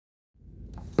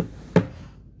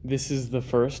This is the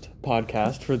first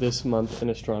podcast for this month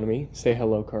in astronomy. Say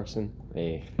hello, Carson.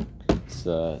 Hey, it's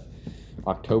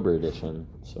October edition,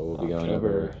 so we'll be going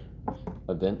over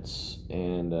events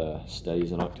and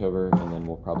studies in October, and then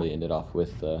we'll probably end it off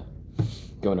with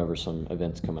going over some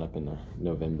events coming up in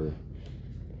November.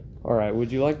 All right,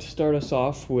 would you like to start us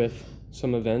off with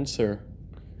some events, or?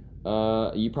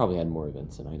 You probably had more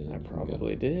events than I did. I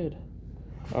probably did.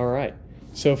 All right.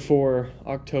 So for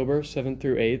October 7th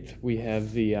through 8th, we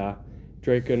have the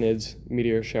Draco-Nids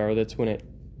meteor shower. That's when it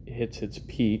hits its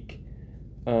peak.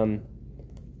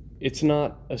 It's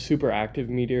not a super active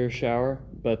meteor shower,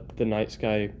 but the night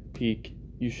sky peak,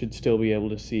 you should still be able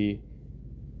to see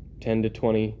 10 to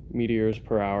 20 meteors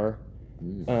per hour.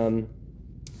 On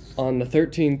the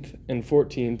 13th and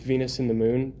 14th, Venus and the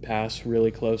Moon pass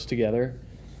really close together.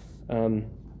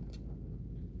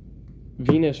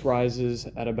 Venus rises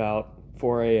at about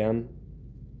 4 a.m.,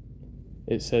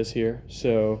 it says here.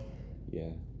 So, yeah,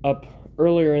 up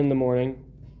earlier in the morning,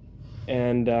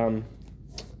 and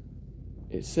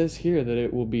it says here that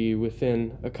it will be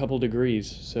within a couple degrees,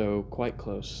 so quite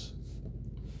close.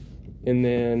 And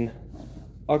then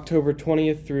October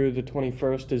 20th through the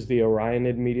 21st is the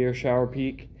Orionid meteor shower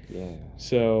peak. Yeah.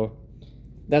 So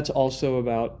that's also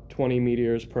about 20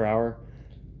 meteors per hour.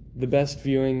 The best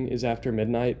viewing is after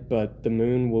midnight, but the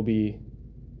moon will be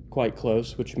quite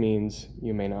close, which means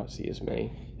you may not see as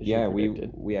many as Yeah, you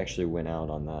predicted. we actually went out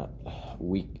on that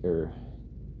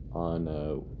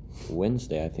on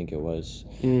Wednesday, I think it was.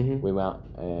 Mm-hmm. We went out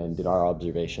and did our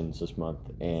observations this month,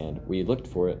 and we looked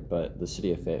for it, but the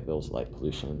city of Fayetteville's light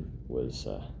pollution was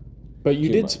But you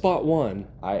too did much. spot one.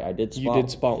 I did spot. You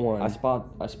did spot one. I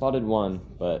spotted one,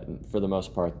 but for the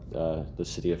most part, the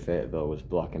city of Fayetteville was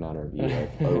blocking out our view of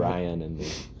Orion and the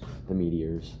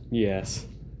meteors. Yes.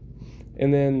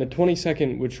 And then the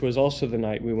 22nd, which was also the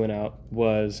night we went out,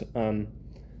 was the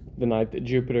night that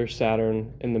Jupiter,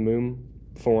 Saturn, and the moon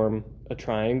form a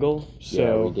triangle. So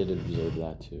yeah, we did observe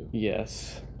that too.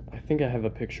 Yes. I think I have a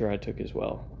picture I took as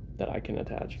well that I can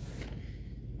attach.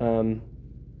 And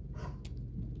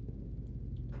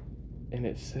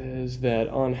it says that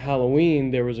on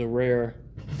Halloween there was a rare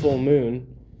full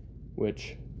moon,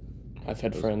 which I've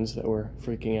had friends that were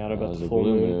freaking out about the full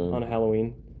moon on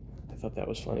Halloween. I thought that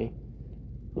was funny.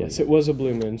 Yes, it was a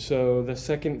blue moon. So the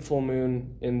second full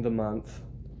moon in the month,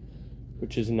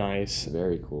 which is nice.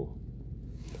 Very cool.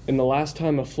 And the last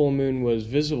time a full moon was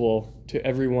visible to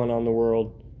everyone on the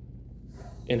world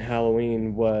in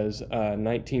Halloween was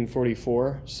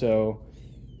 1944. So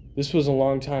this was a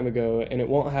long time ago, and it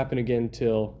won't happen again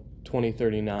till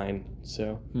 2039.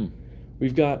 So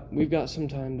we've got some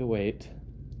time to wait.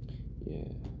 Yeah.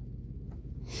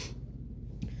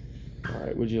 All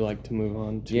right, would you like to move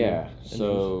on to... Yeah,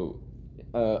 so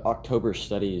October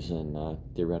studies in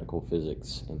theoretical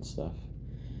physics and stuff.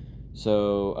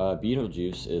 So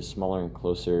Betelgeuse is smaller and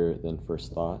closer than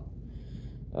first thought.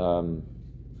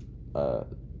 A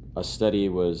study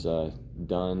was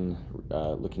done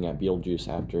looking at Betelgeuse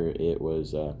after it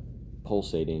was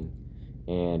pulsating,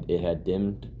 and it had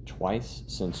dimmed twice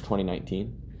since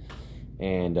 2019.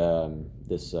 And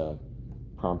this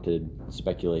prompted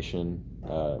speculation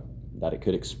that it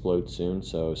could explode soon.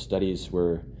 So studies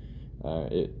were,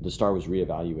 the star was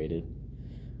reevaluated,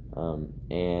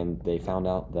 and they found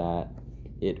out that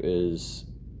it is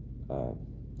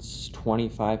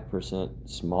 25%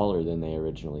 smaller than they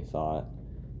originally thought,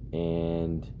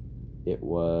 and it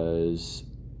was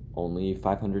only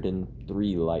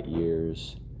 503 light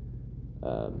years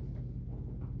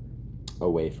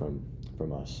away from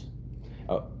us.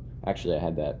 Oh, actually, I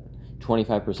had that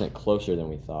 25% closer than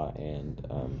we thought, and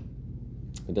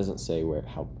it doesn't say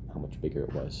how much bigger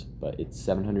it was, but it's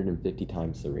 750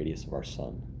 times the radius of our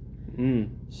sun.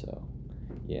 So,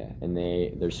 yeah, and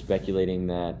they're speculating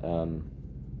that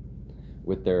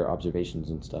with their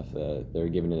observations and stuff, they're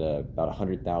giving it about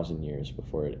 100,000 years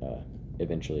before it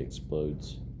eventually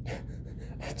explodes.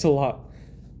 That's a lot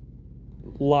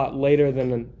later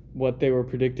than what they were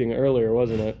predicting earlier,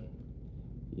 wasn't it?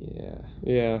 Yeah.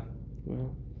 Yeah.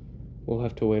 Well, we'll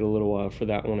have to wait a little while for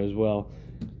that one as well.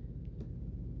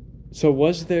 So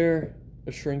was there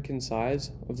a shrink in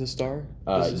size of the star?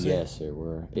 Yes, there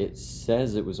were. It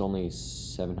says it was only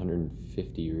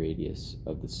 750 radius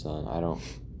of the sun. I don't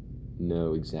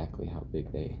know exactly how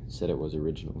big they said it was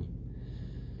originally.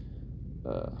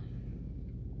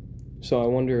 So I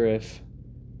wonder if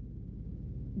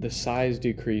the size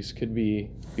decrease could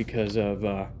be because of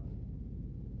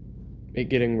it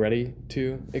getting ready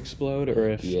to explode,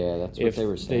 or if that's what they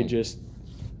were saying. They just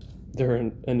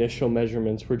their initial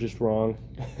measurements were just wrong.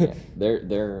 Yeah,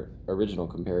 their original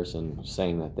comparison was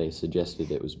saying that they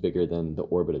suggested it was bigger than the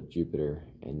orbit of Jupiter,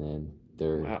 and then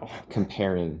they're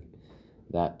comparing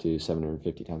that to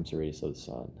 750 times the radius of the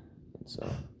sun. And so,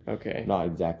 okay, not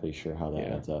exactly sure how that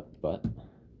adds up, but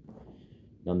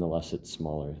nonetheless, it's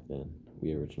smaller than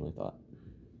we originally thought.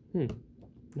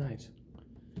 Nice.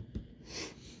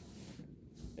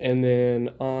 And then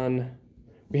on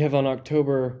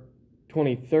October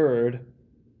 23rd,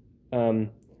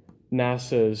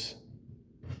 NASA's,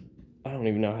 I don't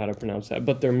even know how to pronounce that,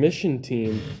 but their mission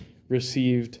team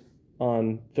received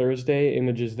on Thursday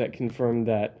images that confirmed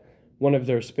that one of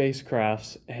their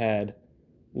spacecrafts had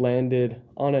landed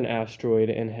on an asteroid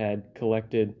and had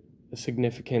collected a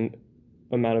significant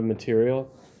amount of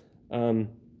material.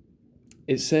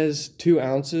 It says 2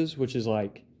 ounces, which is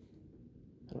like,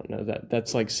 I don't know,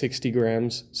 that's like 60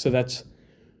 grams. So that's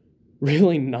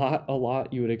really not a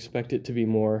lot. You would expect it to be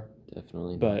more.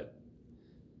 Definitely. But,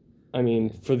 I mean,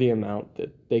 for the amount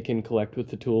that they can collect with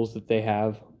the tools that they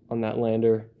have on that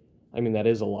lander, I mean, that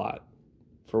is a lot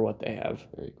for what they have.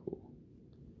 Very cool.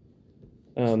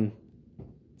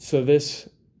 So this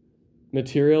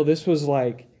material, this was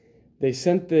like, they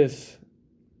sent this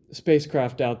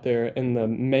spacecraft out there, and the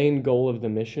main goal of the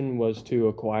mission was to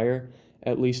acquire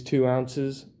at least 2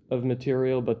 ounces of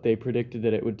material, but they predicted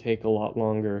that it would take a lot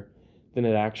longer than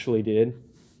it actually did.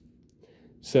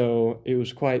 So it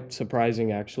was quite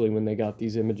surprising, actually, when they got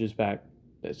these images back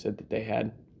that said that they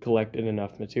had collected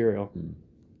enough material.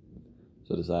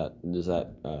 So does that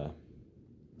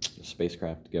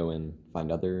spacecraft go and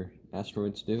find other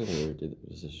asteroids to do it, or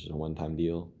is this just a one-time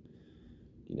deal?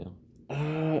 Do you know?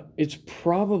 It's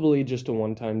probably just a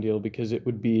one-time deal because it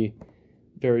would be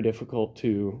very difficult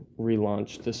to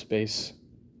relaunch the space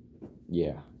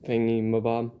thingy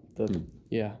mabob.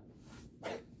 Yeah.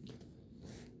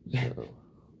 So,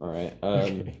 all right.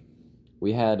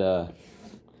 We had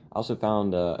also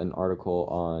found an article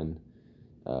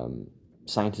on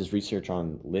scientists' research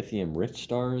on lithium-rich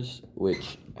stars,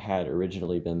 which had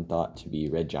originally been thought to be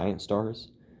red giant stars,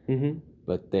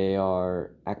 but they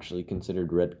are actually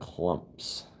considered red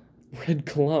clumps. Red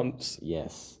clumps?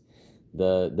 Yes.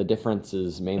 The difference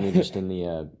is mainly just in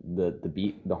the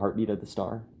heartbeat of the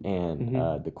star and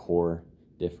the core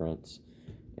difference.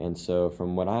 And so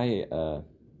from what I've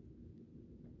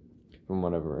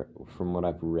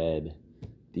read,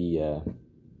 the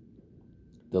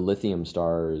lithium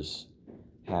stars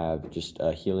have just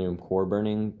a helium core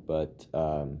burning, but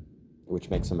which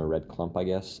makes them a red clump, I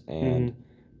guess. And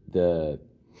the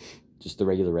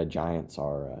regular red giants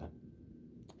are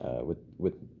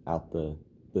without the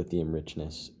lithium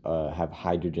richness, have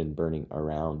hydrogen burning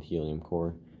around helium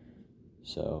core.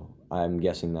 So I'm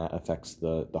guessing that affects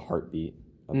the heartbeat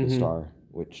of the star,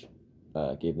 which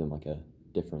gave them like a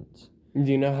difference. Do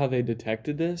you know how they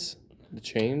detected this? The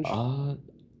change? I'm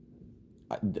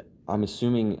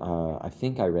assuming, I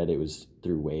think I read it was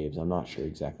through waves. I'm not sure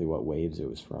exactly what waves it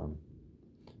was from,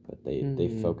 but they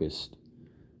focused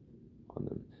on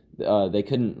them. They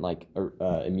couldn't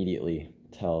immediately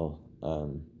tell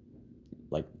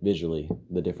visually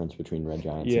the difference between red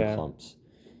giants and clumps,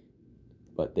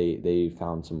 but they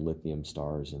found some lithium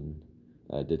stars and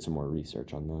did some more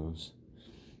research on those.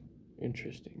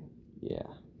 Interesting. Yeah.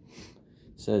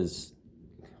 It says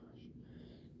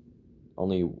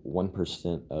only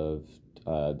 1% of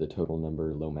the total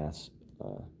number low mass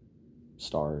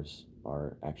stars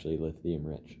are actually lithium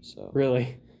rich. So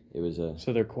really, it was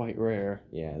so they're quite rare.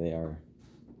 Yeah, they are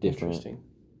different. Interesting.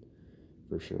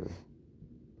 For sure.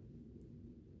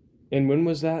 And when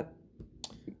was that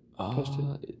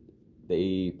posted?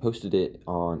 They posted it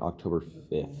on October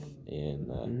 5th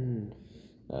in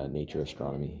Nature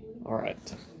Astronomy. All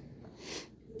right.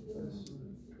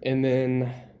 And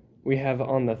then we have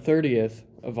on the 30th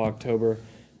of October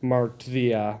marked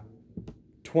the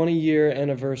 20-year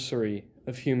anniversary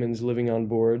of humans living on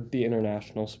board the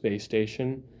International Space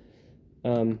Station.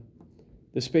 The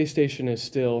space station is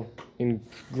still in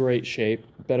great shape,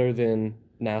 better than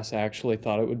NASA actually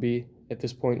thought it would be at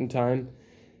this point in time.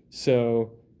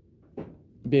 So,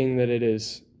 being that it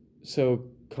is so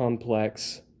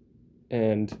complex,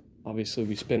 and obviously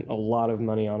we spent a lot of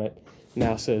money on it,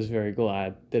 NASA is very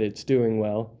glad that it's doing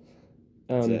well.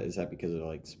 Is that because of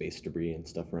like space debris and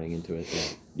stuff running into it?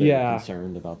 They're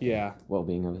concerned about the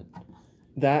well-being of it.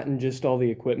 That and just all the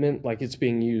equipment, like it's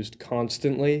being used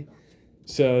constantly,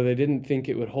 so they didn't think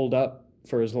it would hold up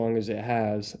for as long as it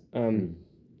has.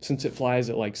 Since it flies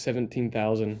at like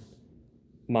 17,000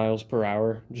 miles per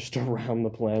hour just around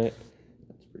the planet,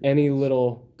 any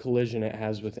little collision it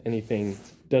has with anything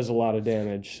does a lot of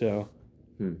damage. So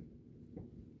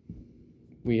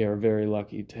we are very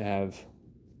lucky to have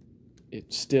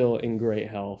it still in great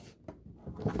health.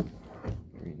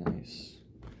 Very nice.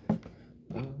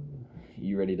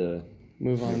 You ready to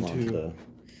move on to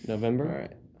November? All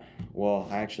right. Well,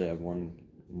 I actually have one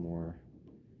more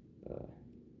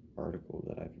article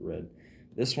that I've read.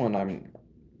 This one I'm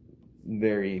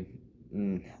very,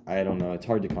 I don't know. It's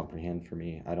hard to comprehend for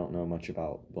me. I don't know much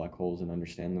about black holes and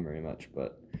understand them very much,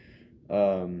 but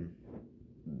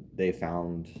they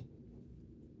found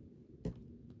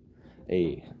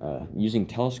using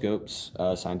telescopes,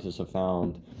 scientists have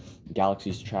found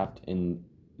galaxies trapped in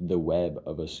the web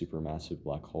of a supermassive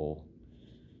black hole.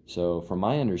 So, from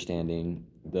my understanding,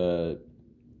 the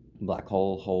black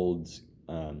hole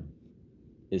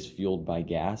is fueled by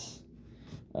gas.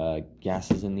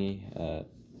 Gas is in the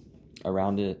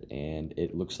around it, and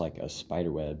it looks like a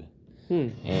spider web.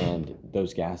 And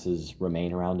those gases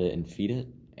remain around it and feed it.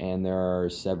 And there are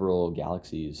several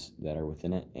galaxies that are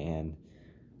within it, and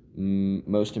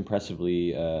most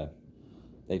impressively,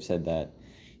 they've said that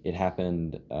it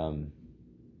happened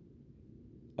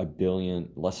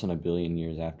less than a billion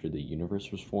years after the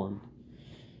universe was formed.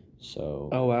 So.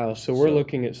 Oh wow! So we're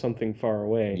looking at something far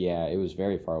away. Yeah, it was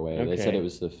very far away. Okay. They said it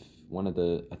was one of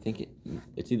the. I think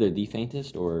it's either the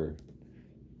faintest or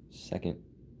second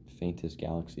faintest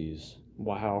galaxies.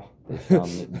 Wow. They found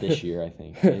this year, I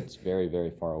think. It's very,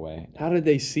 very far away. How did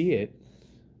they see it?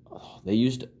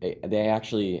 They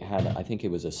actually had, I think it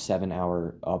was a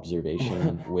 7-hour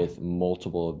observation with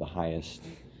multiple of the highest.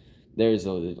 There's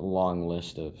a long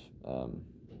list of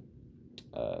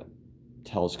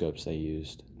telescopes they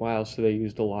used. Wow, so they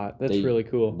used a lot. That's really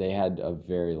cool. They had a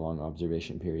very long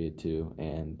observation period too,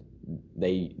 and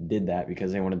they did that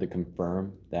because they wanted to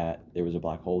confirm that there was a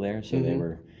black hole there. So they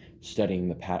were studying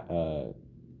the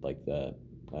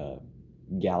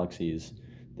galaxies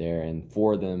there, and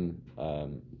 4 of them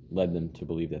led them to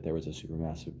believe that there was a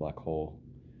supermassive black hole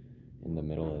in the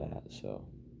middle of that. So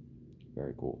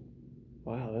very cool.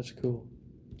 Wow, that's cool.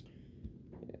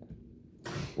 Yeah.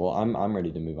 Well, I'm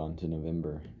ready to move on to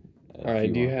November. All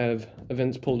right. Do you have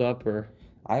events pulled up, or?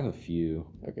 I have a few.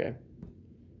 Okay.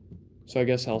 So I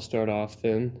guess I'll start off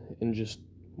then, and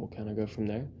we'll kind of go from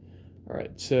there. All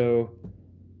right. So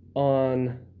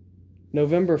on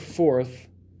November 4th,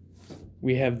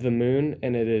 we have the moon,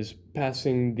 and it is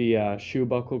passing the shoe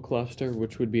buckle cluster,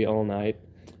 which would be all night.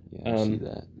 Yeah, I see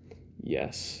that.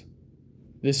 Yes.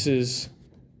 This is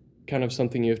kind of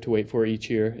something you have to wait for each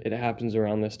year. It happens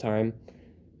around this time.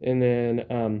 And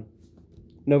then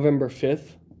November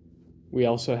 5th, we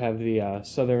also have the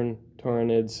Southern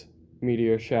Taurinids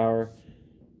meteor shower.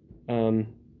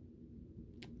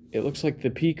 It looks like the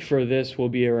peak for this will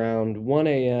be around 1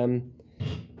 a.m.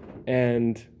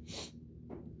 and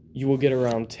you will get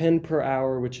around 10 per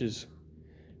hour, which is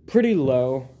pretty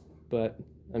low, but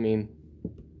I mean,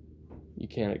 you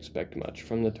can't expect much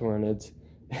from the Taurinids.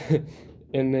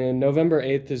 And then November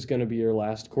 8th is going to be your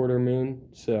last quarter moon,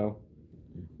 so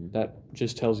that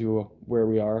just tells you where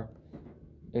we are.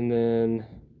 And then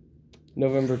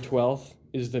November 12th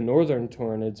is the Northern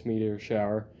Taurinids meteor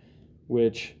shower,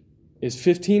 which is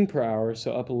 15 per hour,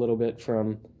 so up a little bit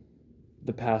from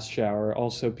the past shower.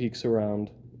 Also peaks around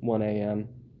 1 a.m.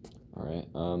 All right.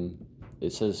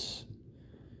 It says,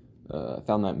 I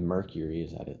found that Mercury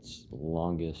is at its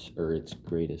longest, or its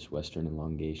greatest western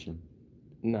elongation.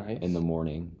 Nice. In the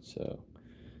morning, so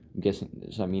I'm guessing,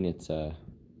 does that mean it's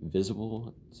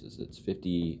visible? It says it's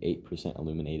 58%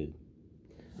 illuminated.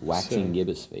 Waxing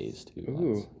gibbous phase, too.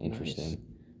 Ooh, that's interesting.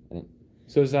 Nice.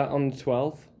 So is that on the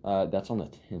 12th? That's on the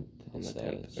 10th. On the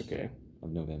 10th, okay.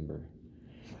 Of November.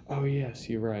 Oh, yes,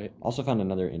 you're right. Also found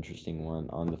another interesting one.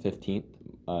 On the 15th,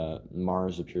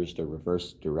 Mars appears to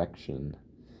reverse direction.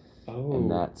 Oh. And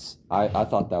that's, I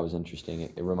thought that was interesting.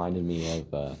 It reminded me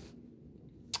of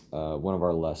one of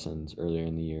our lessons earlier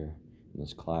in the year in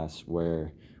this class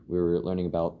where we were learning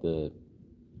about the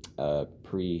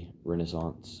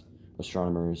pre-Renaissance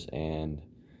astronomers and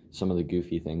some of the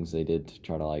goofy things they did to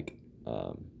try to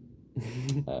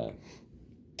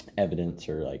evidence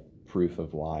or proof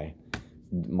of why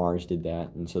Mars did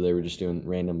that. And so they were just doing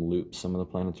random loops. Some of the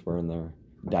planets were in their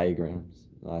diagrams.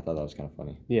 I thought that was kind of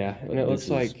funny. Yeah, but and it looks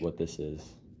like what this is.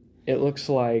 It looks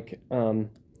like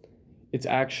it's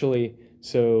actually,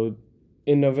 so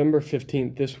in November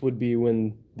 15th, this would be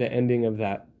when the ending of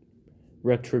that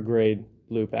retrograde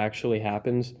loop actually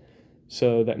happens.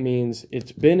 So that means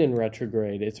it's been in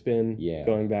retrograde, it's been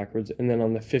going backwards, and then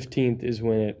on the 15th is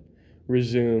when it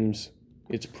resumes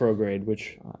its prograde,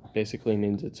 which basically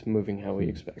means it's moving how we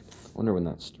expect. I wonder when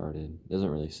that started. It doesn't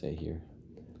really say here.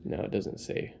 No, it doesn't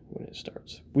say when it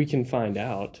starts. We can find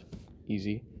out.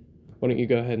 Easy. Why don't you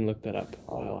go ahead and look that up?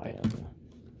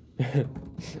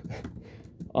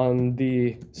 On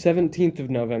the 17th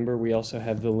of November, we also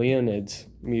have the Leonids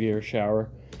meteor shower.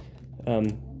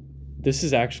 This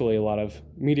is actually a lot of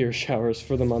meteor showers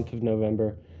for the month of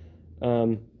November.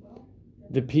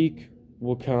 The peak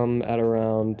will come at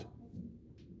around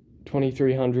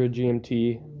 2300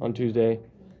 GMT on Tuesday.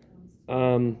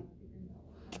 It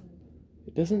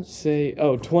doesn't say...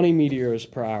 20 meteors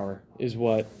per hour is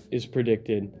what is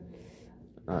predicted.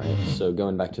 All right, so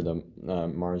going back to the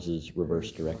Mars's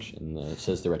reverse direction, it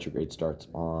says the retrograde starts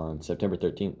on September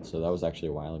 13th, so that was actually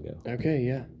a while ago. Okay,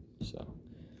 yeah. So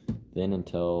then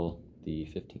until the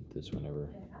 15th is whenever.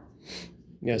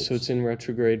 Yeah, so it's in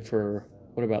retrograde for,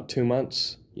 what, about 2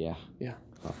 months? Yeah. Yeah.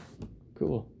 Huh.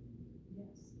 Cool.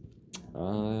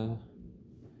 And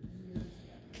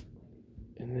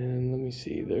then, let me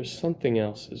see, there's something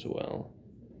else as well.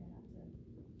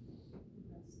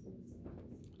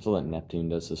 So that Neptune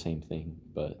does the same thing,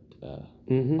 but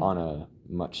on a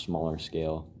much smaller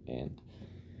scale, and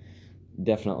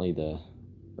definitely the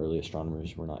early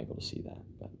astronomers were not able to see that.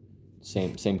 But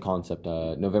same concept.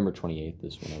 November 28th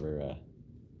is whenever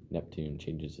Neptune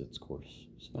changes its course.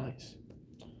 So nice.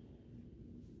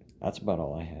 That's about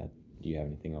all I had. Do you have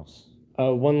anything else?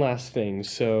 One last thing.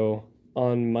 So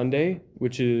on Monday,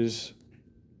 which is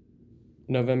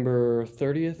November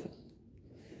 30th,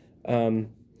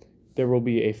 there will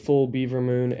be a full beaver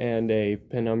moon and a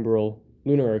penumbral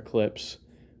lunar eclipse,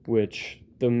 which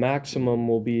the maximum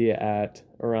will be at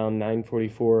around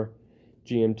 9:44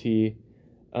 GMT.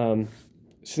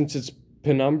 Since it's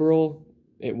penumbral,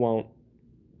 it won't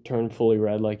turn fully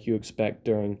red like you expect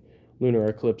during lunar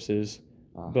eclipses,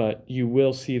 but you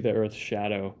will see the Earth's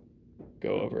shadow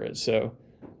go over it. So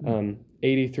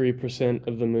 83%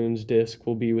 of the moon's disk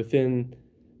will be within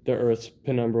the Earth's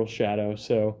penumbral shadow,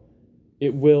 so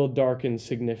it will darken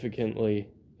significantly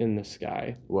in the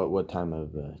sky. What time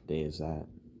of the day is that?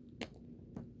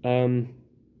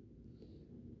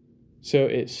 So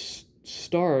it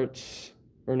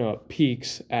it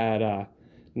peaks at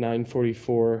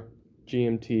 9:44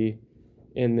 GMT,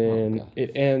 and then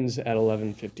it ends at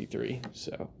 11:53.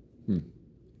 So.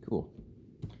 Cool.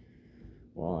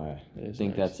 Well, I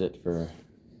think that's it for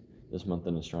this month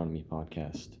in astronomy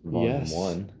podcast, volume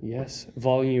 1. Yes,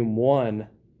 volume 1.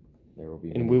 There will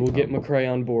be, and we will get McCrae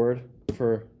on board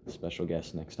for special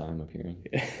guest next time appearing.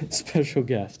 Special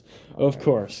guest, of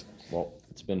course. Well,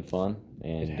 it's been fun,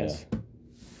 and it has.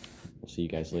 we'll see you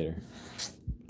guys later.